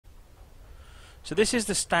So this is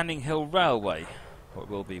the Standing Hill Railway, or it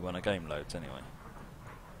will be when a game loads anyway.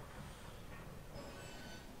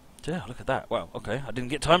 Yeah, look at that. Wow, okay, I didn't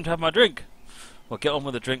get time to have my drink. We'll get on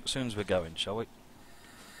with the drink as soon as we're going, shall we?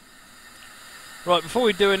 Right, before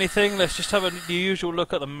we do anything, let's just have the usual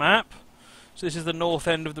look at the map. So this is the north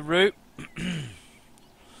end of the route.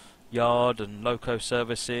 Yard and loco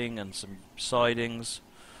servicing and some sidings.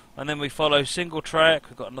 And then we follow single track.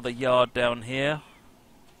 We've got another yard down here.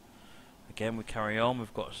 Again, we carry on.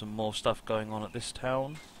 We've got some more stuff going on at this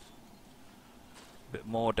town. A bit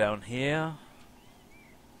more down here.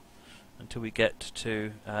 Until we get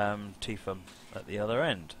to Teetham at the other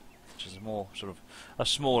end, which is more sort of a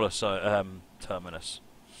smaller terminus.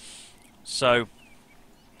 So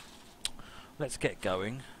let's get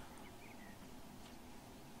going.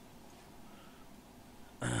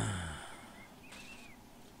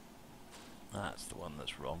 That's the one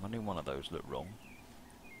that's wrong. Only one of those look wrong.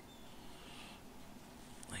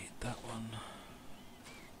 I hit that one.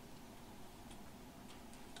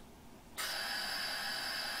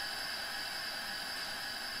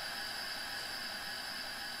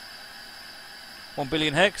 $1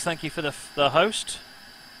 billion Hex, thank you for the host.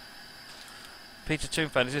 Peter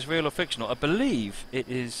Toonfan, is this real or fictional? I believe it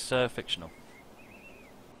is fictional.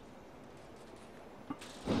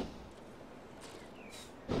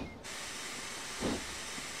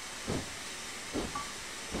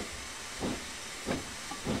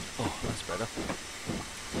 Oh, that's better.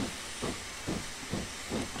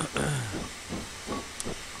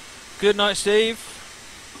 Good night, Steve.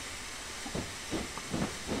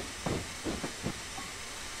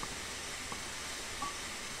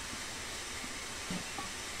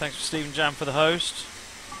 Thanks for Stephen Jam for the host.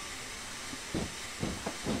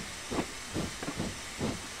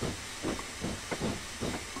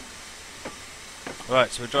 Right,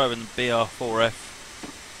 so we're driving the BR4F.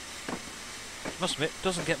 Must admit,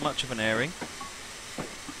 doesn't get much of an airing,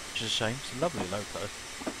 which is a shame. It's a lovely loco.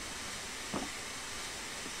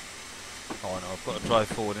 Oh, I know, I've got to drive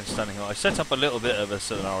forward in Standing Hill. I set up a little bit of a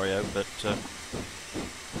scenario, but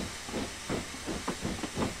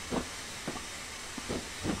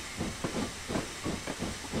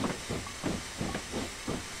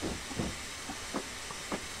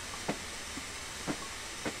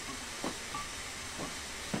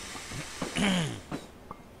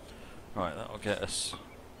right, that'll get us.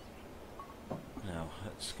 Now,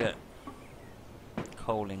 let's get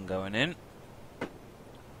coaling going in.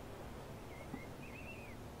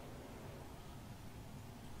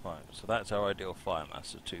 Right, so that's our ideal fire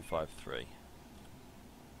mass of 253.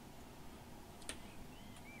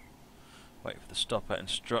 Wait for the stop at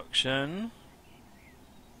instruction.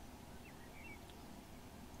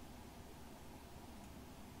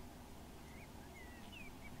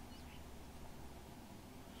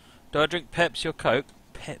 Do I drink Pepsi or Coke?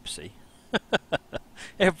 Pepsi.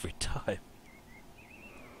 Every time.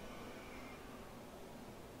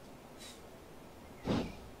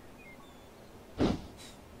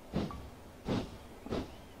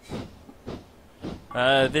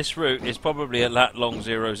 This route is probably a lat long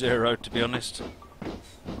 00, to be honest.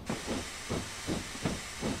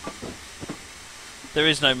 There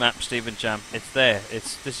is no map, Stephen Jam. It's there.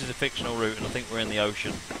 This is a fictional route, and I think we're in the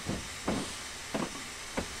ocean.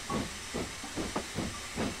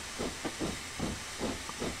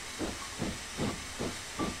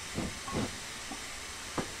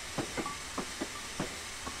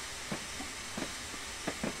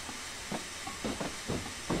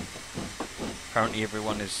 Apparently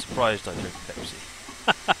everyone is surprised I drink Pepsi.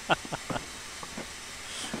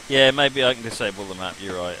 Yeah, maybe I can disable the map,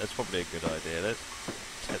 you're right. That's probably a good idea. Let's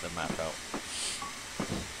take the map out.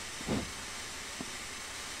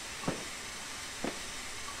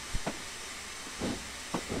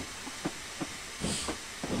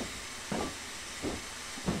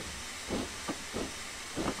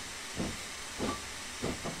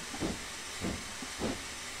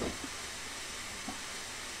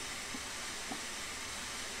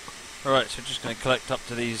 Alright, so we're just going to collect up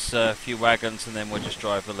to these few wagons and then we'll just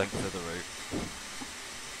drive the length of the route.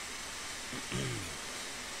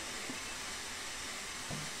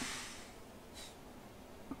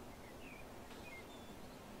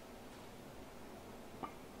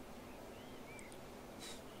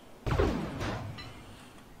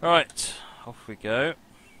 Alright, off we go.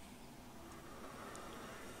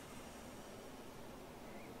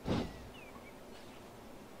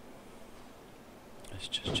 Let's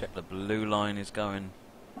just check the blue line is going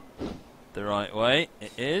the right way.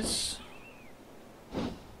 It is.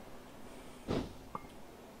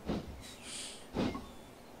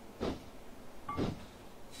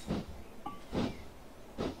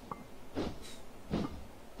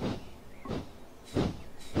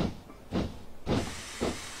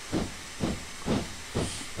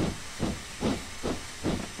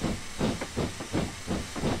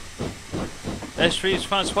 Airstreams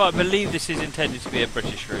Transport, I believe this is intended to be a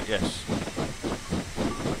British route, yes.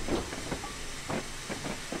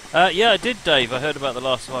 Yeah, I did, Dave. I heard about the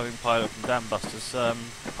last surviving pilot from Dam Busters.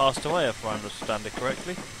 Passed away, if I understand it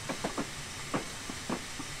correctly.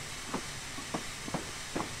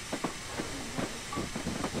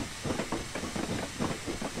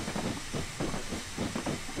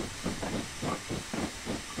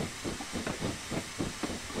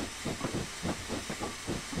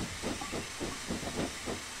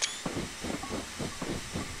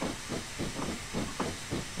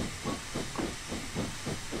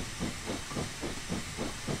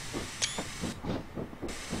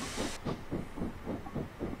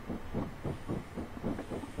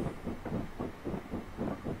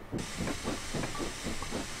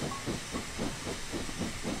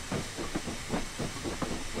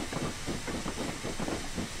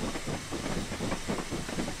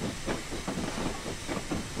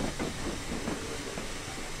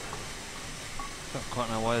 Don't quite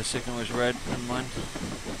know why the signal was red, never mind.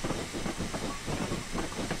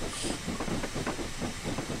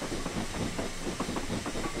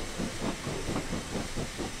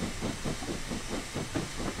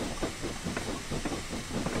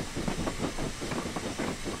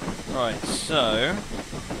 Right, so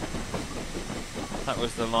that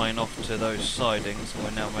was the line off to those sidings, and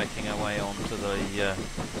we're now making our way on to the yeah,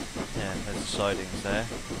 there's the sidings there.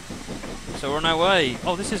 So we're on our way.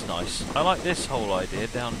 Oh, this is nice. I like this whole idea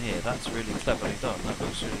down here. That's really cleverly done. That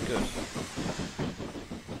looks really good.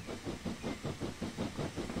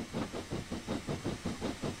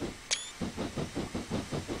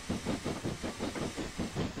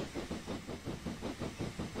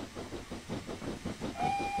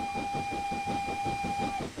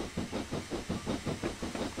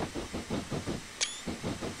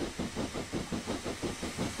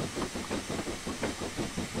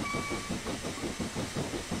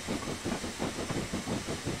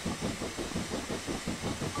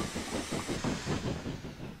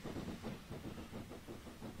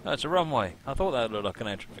 That's a runway. I thought that looked like an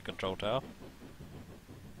air traffic control tower.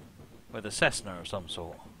 With a Cessna of some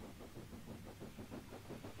sort.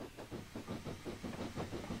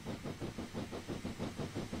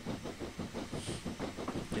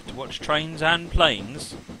 Get to watch trains and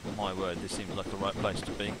planes. My word, this seems like the right place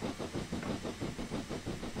to be.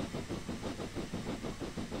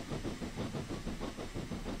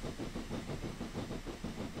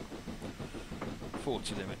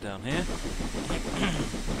 Limit down here.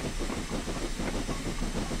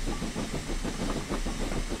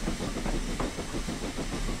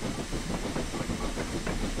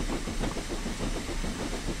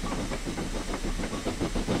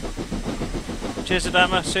 Cheers,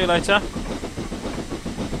 Adama. See you later.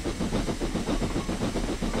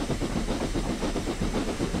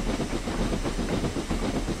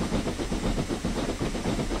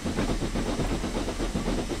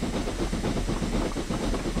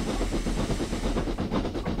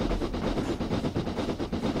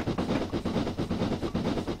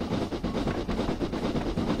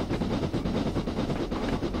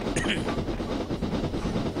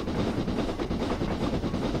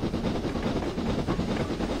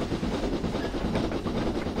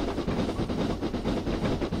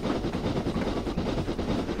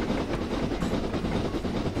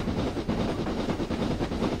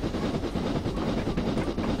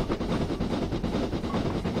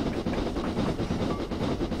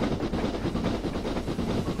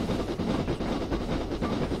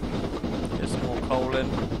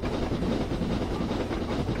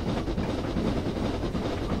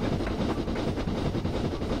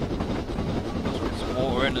 Some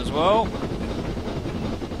water in as well.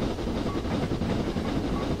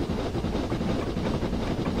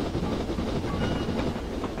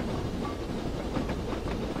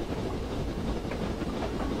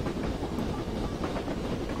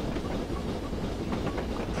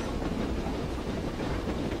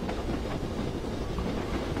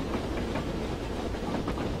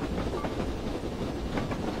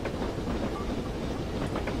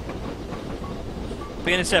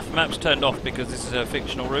 BNSF map's turned off because this is a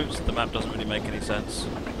fictional route, so the map doesn't really make any sense.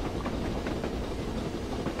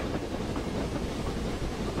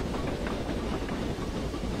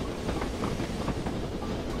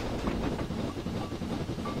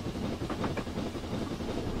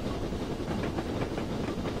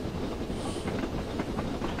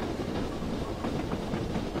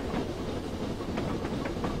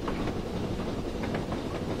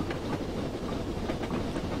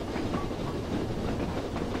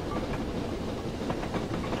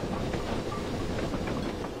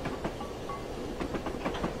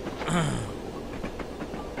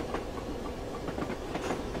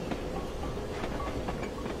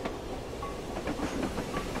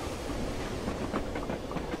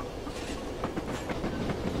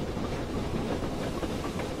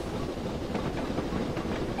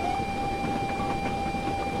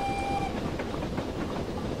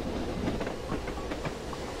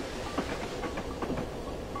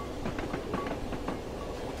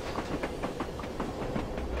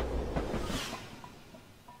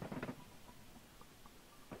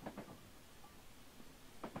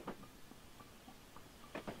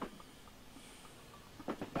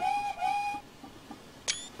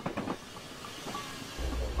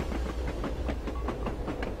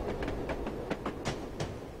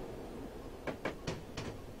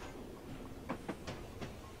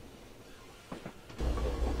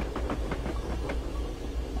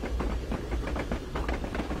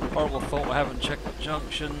 Horrible thought I haven't checked the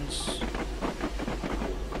junctions.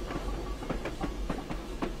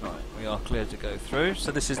 Right, we are clear to go through.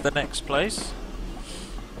 So this is the next place.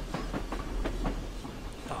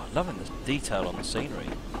 Oh, loving the detail on the scenery.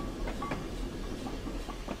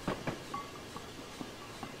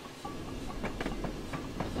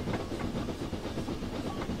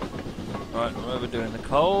 Right, we're overdoing the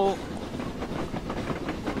coal.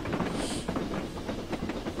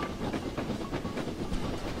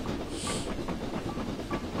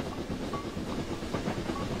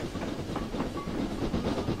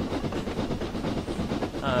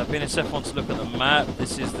 BNSF wants to look at the map.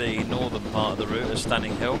 This is the northern part of the route, a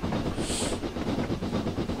Standing Hill.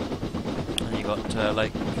 And you got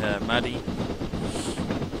Lake Maddie,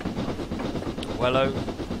 Wellow,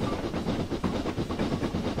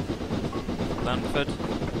 Lanford,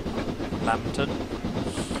 Lambton,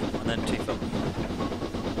 and then Teetham.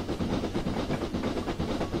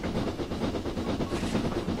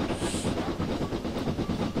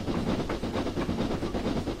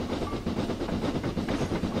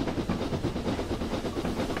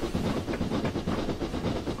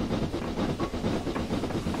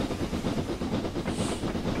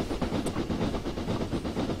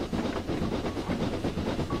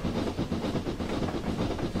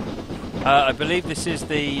 I believe this is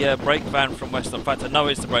the brake van from Western. In fact, I know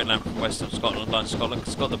it's the brake van from Western Scotland Line Scotland.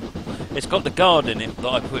 It's got the guard in it that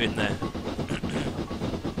I put in there.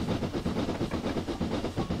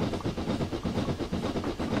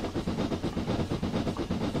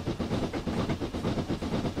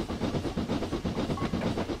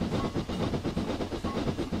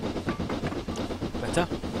 Better.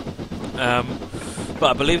 But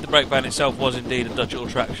I believe the brake van itself was indeed a digital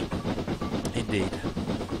traction. Indeed.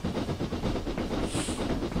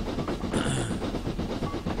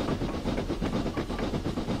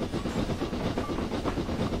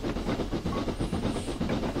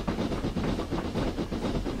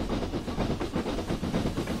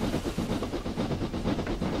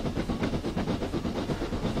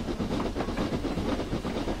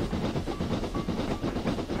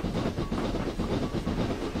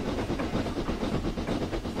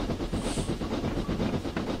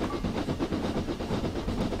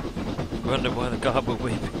 Wonder why the guard were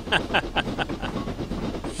weeping.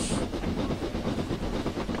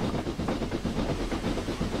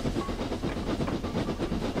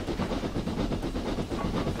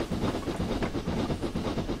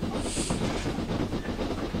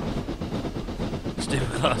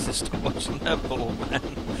 Steve Glasses, stop watching that ball, man.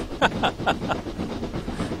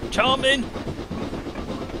 Charming!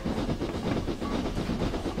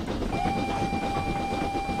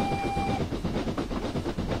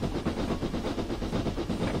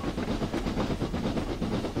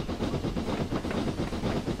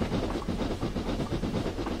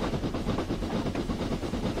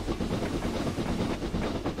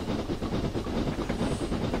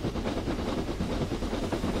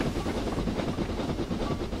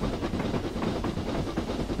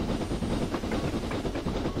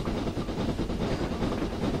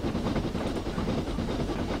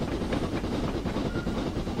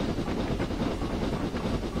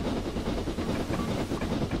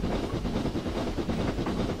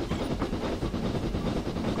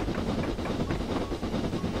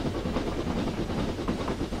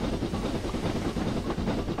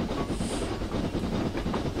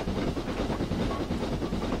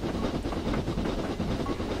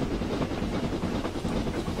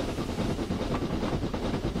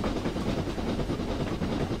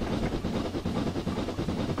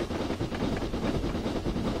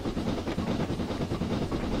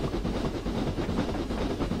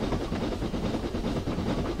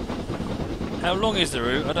 How long is the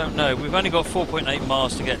route? I don't know. We've only got 4.8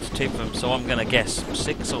 miles to get to Tiptham, so I'm going to guess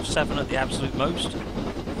 6 or 7 at the absolute most.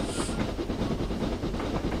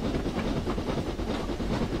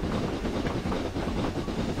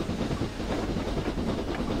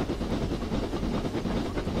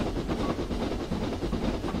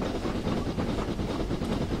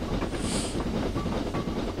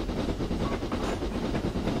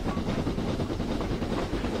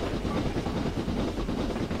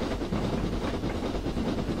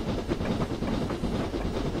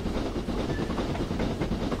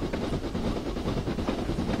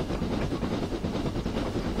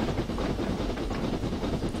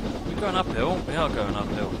 Going uphill? We are going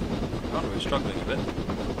uphill. Aren't we? We're struggling a bit.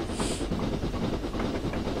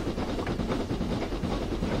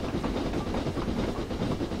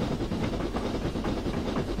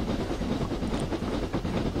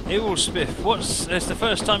 Ewell Spiff, it's the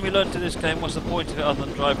first time you learned to this game, what's the point of it other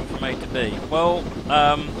than driving from A to B? Well,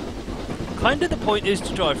 kind of the point is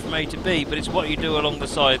to drive from A to B, but it's what you do along the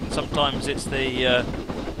side, and sometimes it's the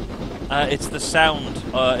sound,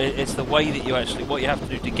 it's the way that you actually, what you have to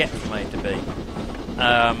do to get from A to B.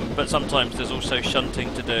 But sometimes there's also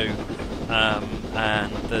shunting to do,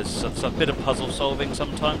 and there's a bit of puzzle solving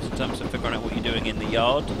sometimes in terms of figuring out what you're doing in the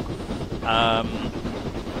yard.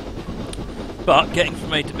 But getting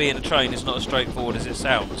from A to B in a train is not as straightforward as it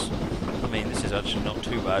sounds. I mean, this is actually not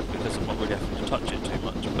too bad because I'm not really having to touch it too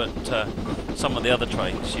much, but some of the other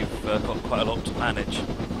trains you've got quite a lot to manage.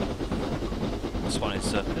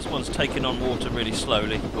 This one's taking on water really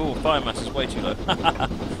slowly. Oh, fire mass is way too low.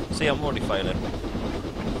 See, I'm already failing.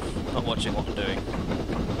 Not watching what I'm doing.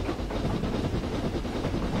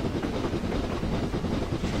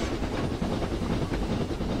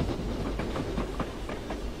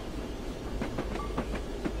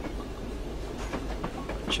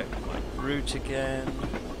 Check my route again.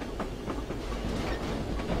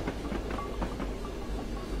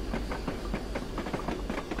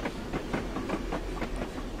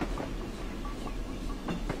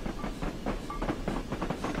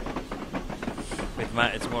 With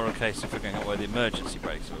Matt, it's more a case of figuring out where the emergency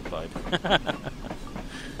brakes are applied.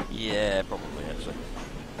 Yeah, probably, actually.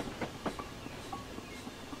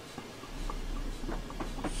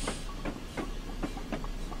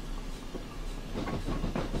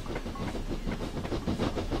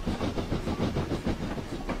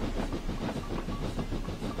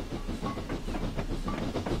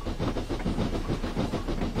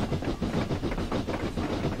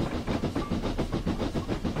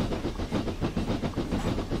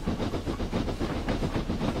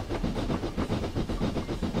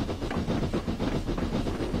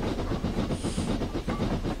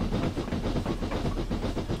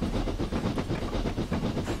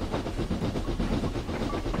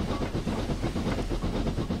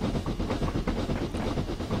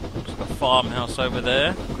 Farmhouse over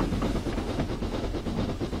there.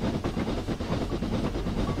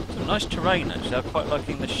 Some nice terrain actually. I'm quite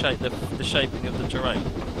liking the shaping of the terrain.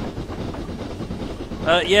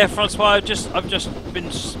 Yeah, Francois, I've just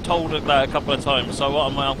been told of that a couple of times, so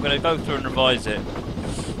I'm going to go through and revise it.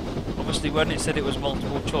 Obviously, when it said it was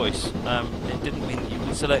multiple choice, it didn't mean you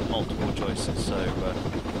could select multiple choices, so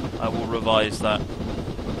I will revise that.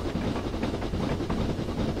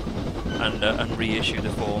 And reissue the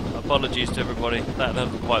form. Apologies to everybody, that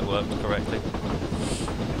hasn't quite worked correctly.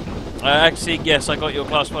 Actually, yes, I got your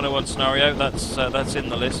Class 101 scenario. That's in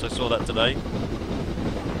the list. I saw that today.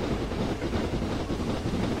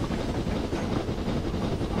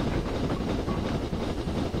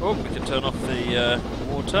 Oh, we can turn off the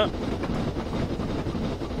water.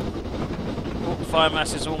 Oh, fire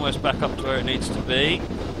mass is almost back up to where it needs to be.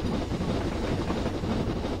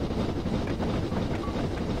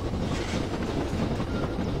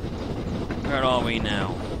 Where are we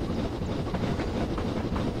now?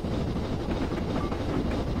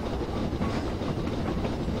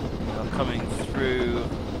 We're coming through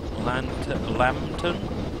Lambton.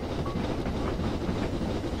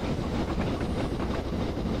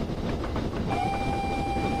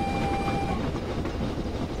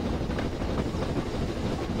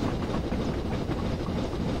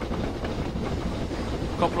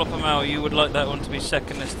 Couple of a mile, you would like that one to be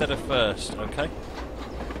second instead of first, okay?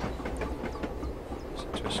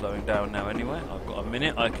 Slowing down now anyway. I've got a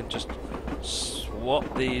minute. I can just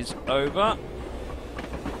swap these over.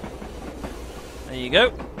 There you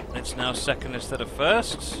go. It's now second instead of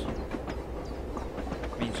first.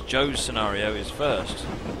 Means Joe's scenario is first.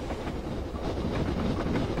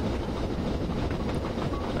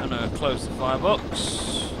 I'm going to close the firebox.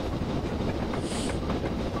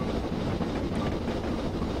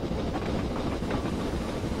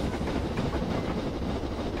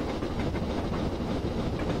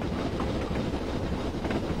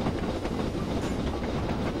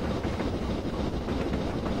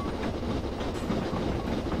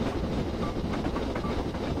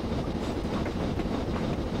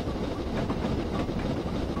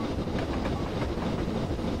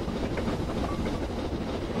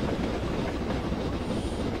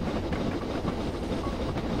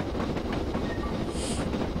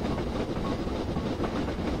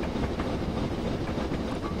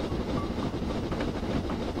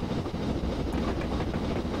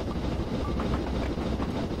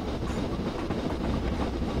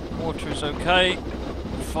 Water is okay.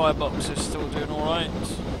 Firebox is still doing alright.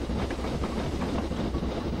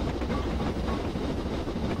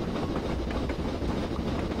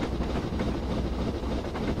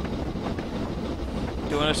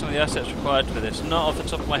 Do I know some of the assets required for this? Not off the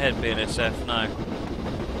top of my head, BNSF, no.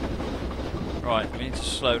 Right, we need to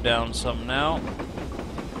slow down some now.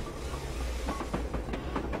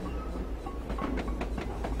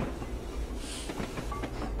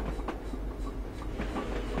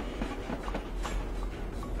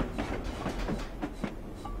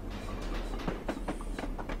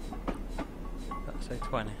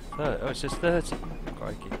 20, 30. Oh, it says 30.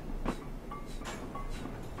 Crikey.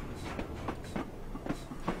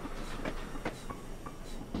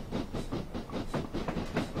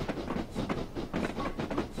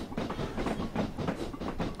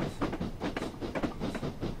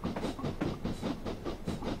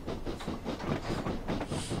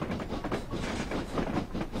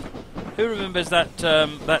 Who remembers that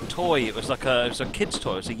that toy? It was like it was a kid's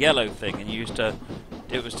toy. It was a yellow thing, and you used to.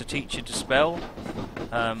 It was to teach you to spell.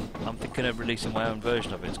 I'm thinking of releasing my own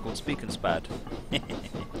version of it. It's called Speak and Spad.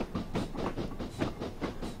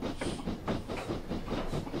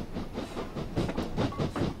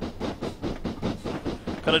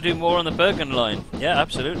 Got to do more on the Bergen line. Yeah,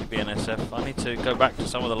 absolutely, BNSF. I need to go back to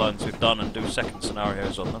some of the lines we've done and do second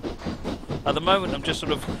scenarios on them. At the moment, I'm just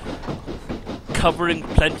sort of covering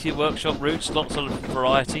plenty of workshop routes, lots of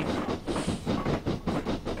variety.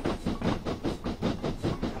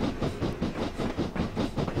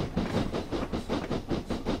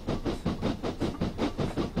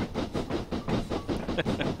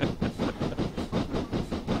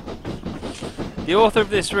 The author of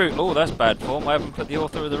this route, oh that's bad form, I haven't put the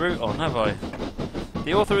author of the route on, have I?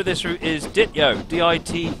 The author of this route is Ditjo,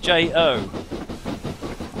 D-I-T-J-O.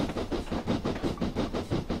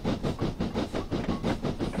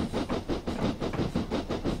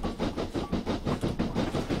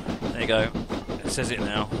 There you go, it says it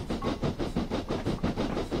now.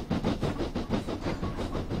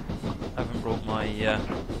 I haven't brought my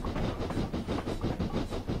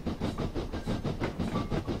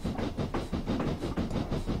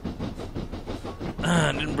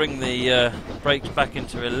I didn't bring the brakes back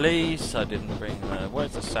into release. I didn't bring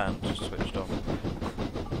where's the sound just switched on?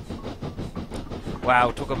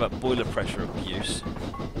 Wow, talk about boiler pressure abuse.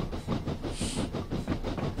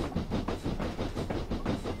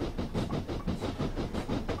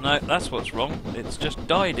 No, that's what's wrong. It's just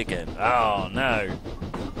died again. Oh no.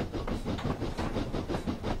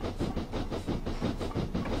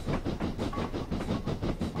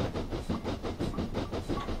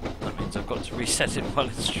 Got to reset it while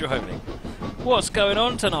it's driving. What's going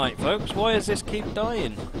on tonight, folks? Why does this keep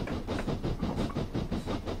dying?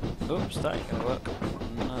 Oops, that ain't gonna work.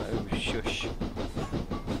 No, shush.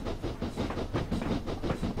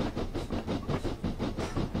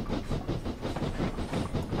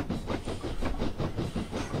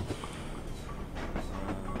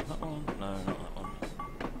 That one? No, not that one.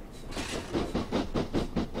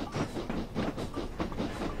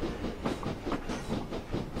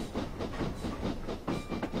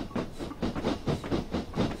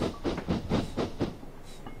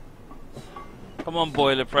 Come on,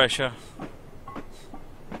 boiler pressure.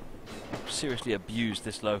 Seriously abused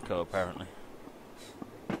this loco, apparently.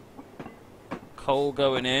 Coal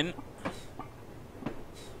going in.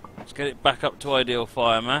 Let's get it back up to ideal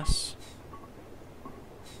fire mass.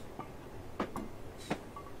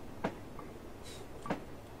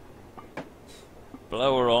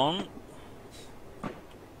 Blower on.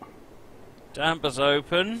 Dampers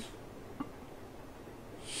open.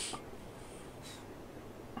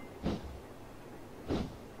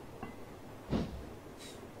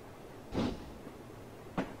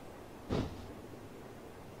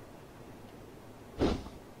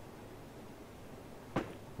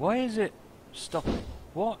 Why is it stopping?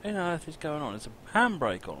 What on earth is going on? Is a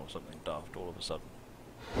handbrake on or something daft all of a sudden?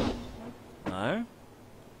 No.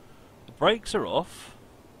 The brakes are off.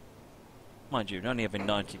 Mind you, only having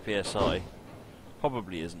 90 PSI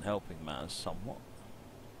probably isn't helping matters somewhat.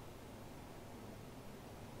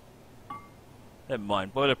 Never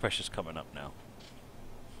mind, boiler pressure's coming up now.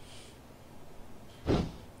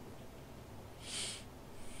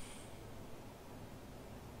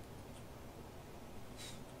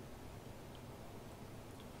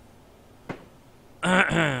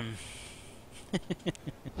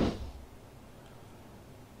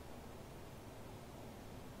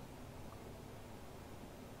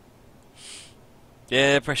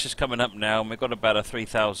 Yeah, pressure's coming up now, and we've got about a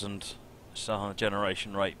 3,000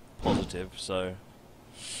 generation rate positive, so...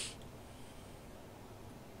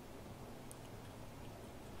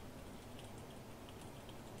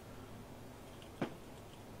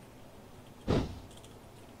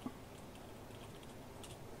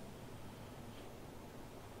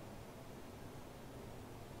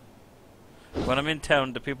 When I'm in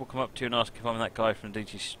town, do people come up to you and ask if I'm that guy from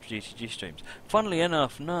DTG streams? Funnily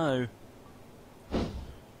enough, no.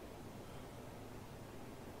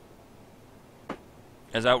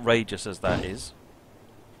 As outrageous as that is.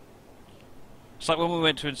 It's like when we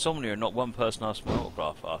went to Insomnia and not one person asked for my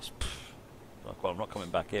autograph. Asked, well, I'm not coming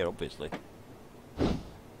back here, obviously.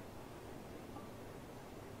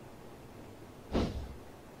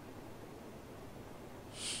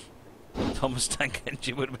 Thomas Tank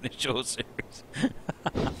Engine would have been a short series.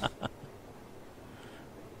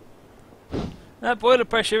 Now boiler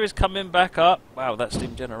pressure is coming back up. Wow, that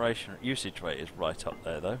steam generation usage rate is right up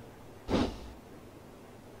there though.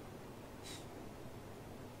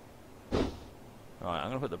 Right, I'm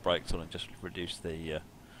going to put the brakes on and just reduce the...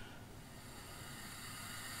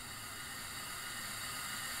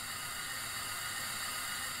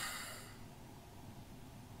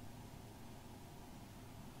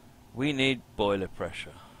 We need boiler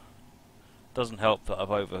pressure. Doesn't help that I've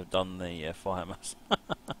overdone the fire mass.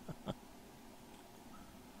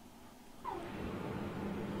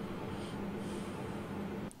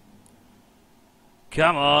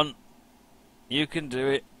 Come on, you can do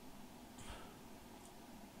it.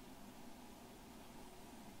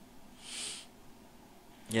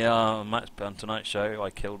 Yeah, Matt's on tonight's show. I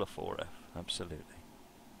killed a 4F. Absolutely.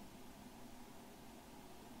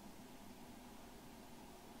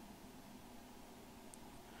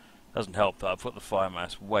 Doesn't help that I've put the fire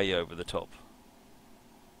mass way over the top.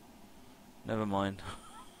 Never mind.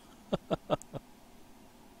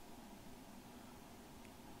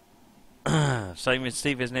 Same as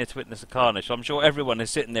Steve is near to witness a carnage. So I'm sure everyone is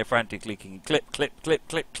sitting there frantically clicking clip, clip, clip,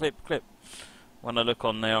 clip, clip, clip. When I look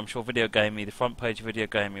on there, I'm sure Video Gamey, the front page of Video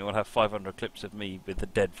Gamey, will have 500 clips of me with the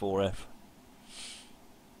dead 4F.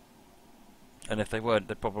 And if they weren't,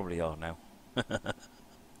 they probably are now.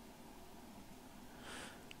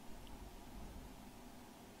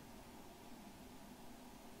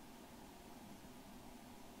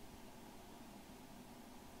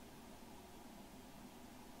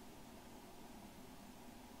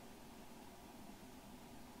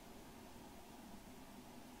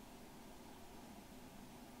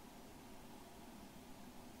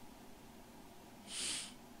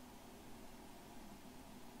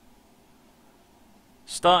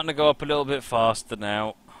 Starting to go up a little bit faster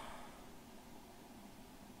now.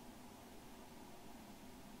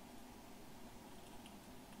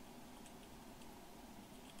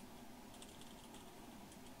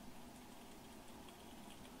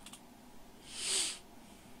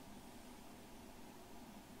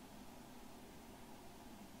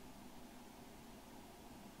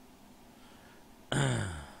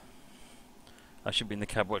 I should be in the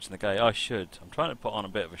cab watching the game. I should. I'm trying to put on a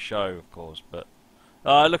bit of a show, of course, but...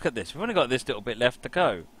 look at this. We've only got this little bit left to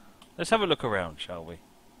go. Let's have a look around, shall we?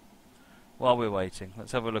 While we're waiting,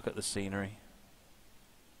 let's have a look at the scenery.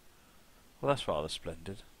 Well, that's rather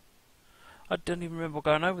splendid. I don't even remember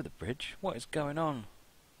going over the bridge. What is going on?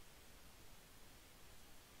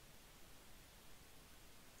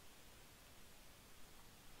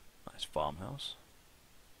 Nice farmhouse.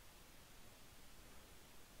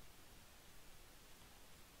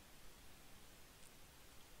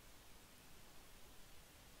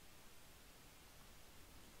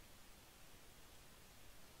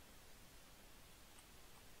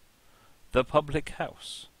 The public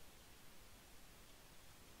house.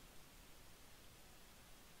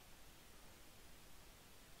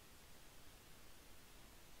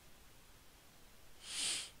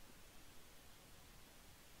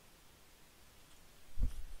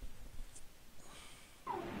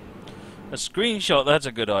 A screenshot, that's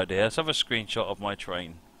a good idea. Let's have a screenshot of my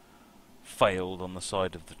train. Failed on the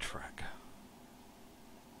side of the track.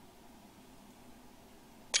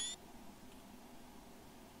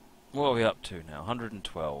 What are we up to now?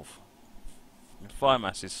 112. The fire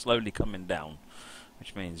mass is slowly coming down,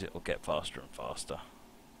 which means it will get faster and faster.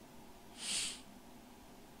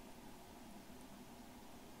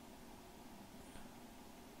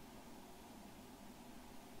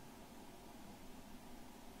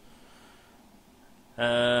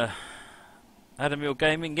 Adamil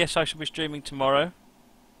Gaming, yes, I shall be streaming tomorrow.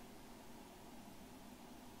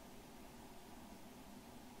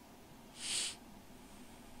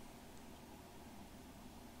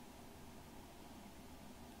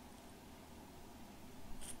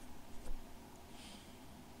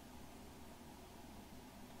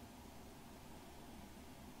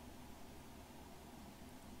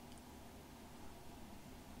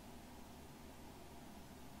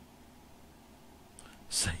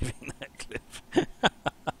 Saving that clip.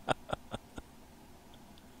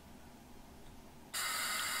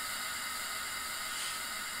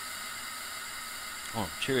 Oh, I'm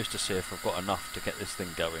curious to see if I've got enough to get this thing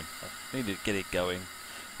going. I need to get it going.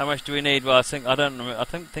 How much do we need? Well, I don't know. I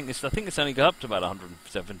think it's only got up to about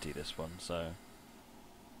 170. This one, so.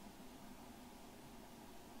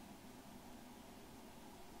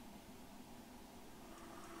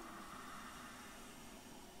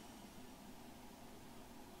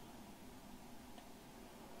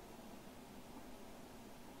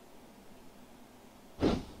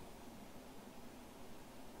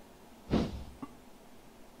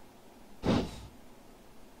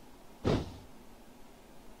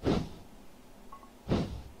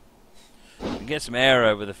 get some air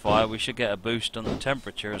over the fire, we should get a boost on the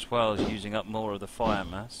temperature as well as using up more of the fire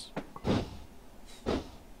mass.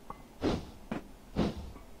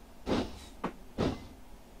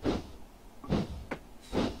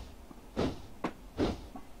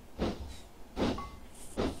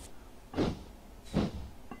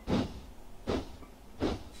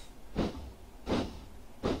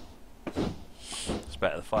 It's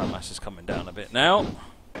better, the fire mass is coming down a bit now.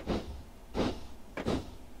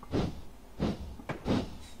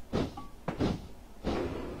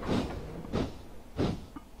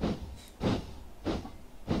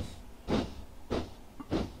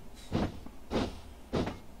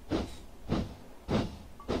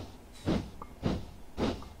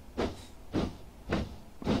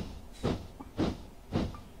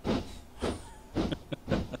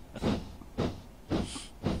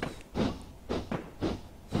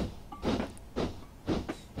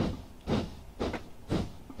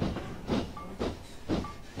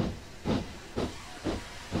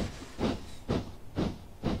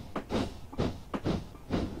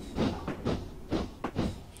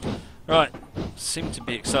 Right, seem to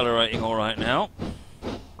be accelerating alright now.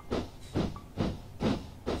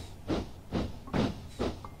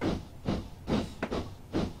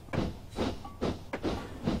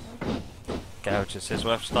 Gouger says,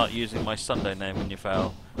 we'll have to start using my Sunday name when you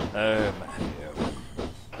fail. Oh, Matthew.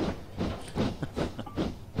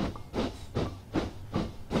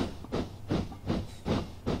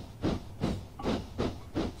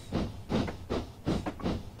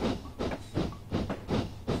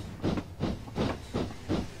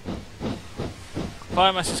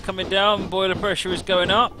 Fire mass is coming down, boiler pressure is going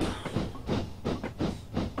up.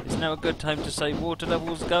 It's now a good time to say water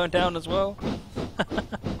levels going down as well.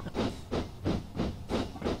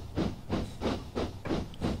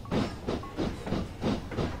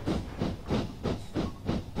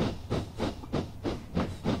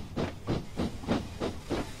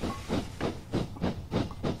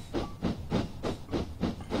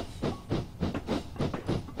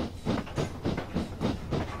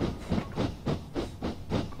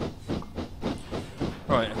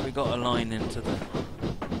 Right, have we got a line into the...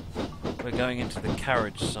 We're going into the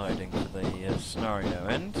carriage siding for the scenario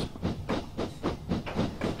end.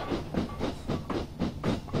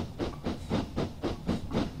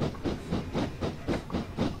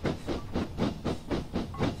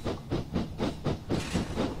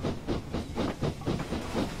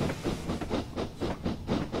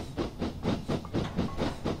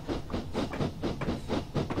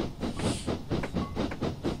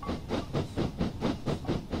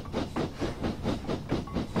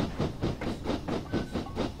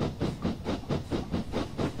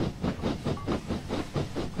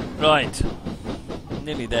 Right,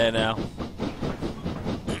 nearly there now.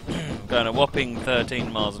 Going a whopping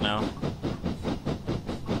 13 miles an hour.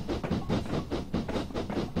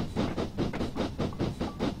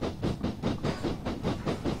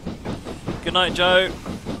 Good night, Joe.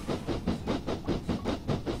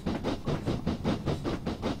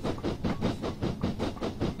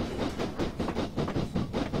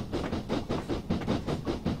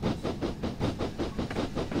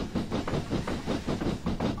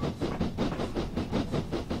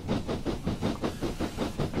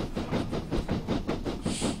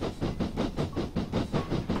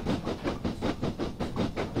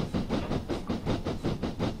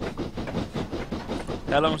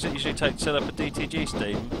 How long does it usually take to set up a DTG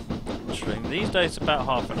stream? These days about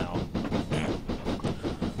half an hour.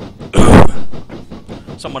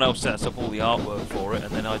 Someone else sets up all the artwork for it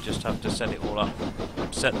and then I just have to set it all up,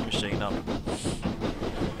 set the machine up.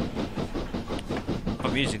 If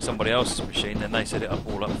I'm using somebody else's machine, then they set it up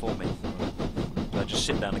all up for me. I just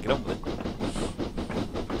sit down and get on with it.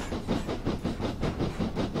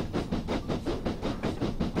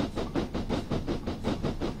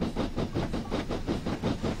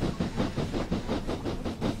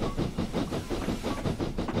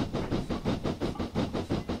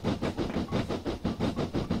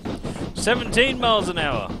 "17 miles an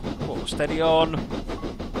hour. Oh, steady on.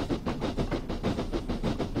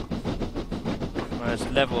 Well, it's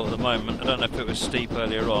level at the moment. I don't know if it was steep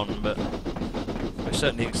earlier on, but we're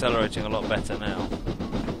certainly accelerating a lot better now.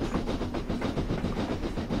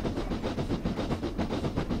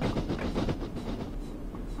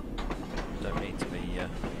 Don't need to be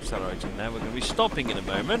accelerating now. We're going to be stopping in a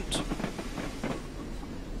moment.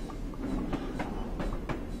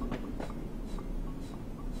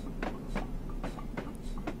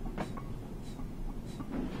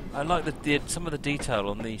 I like some of the detail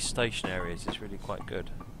on these station areas. It's really quite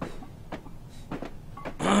good.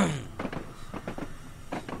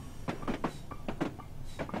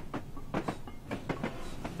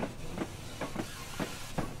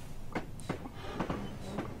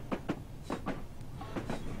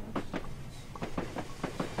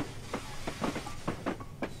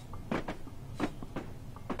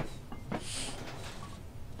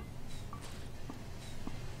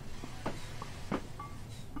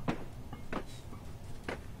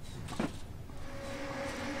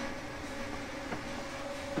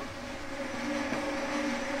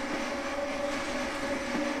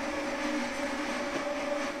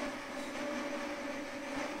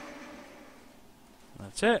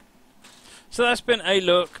 that's it. So that's been a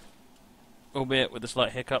look, albeit with a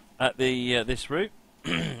slight hiccup, at the this route.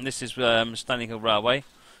 This is Stanley Hill Railway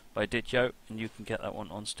by Ditcho, and you can get that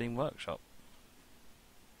one on Steam Workshop.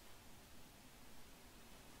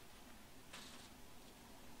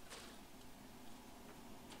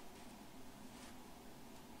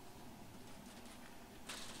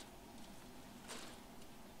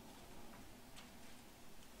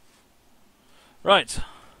 Right,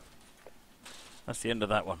 that's the end of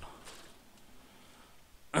that one.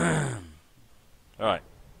 Alright.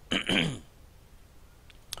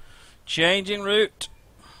 Changing route.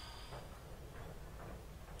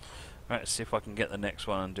 Right, let's see if I can get the next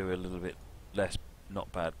one and do a little bit less,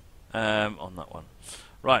 not bad, on that one.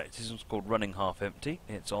 Right, this one's called Running Half Empty.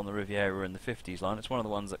 It's on the Riviera in the 50s line. It's one of the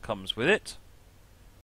ones that comes with it.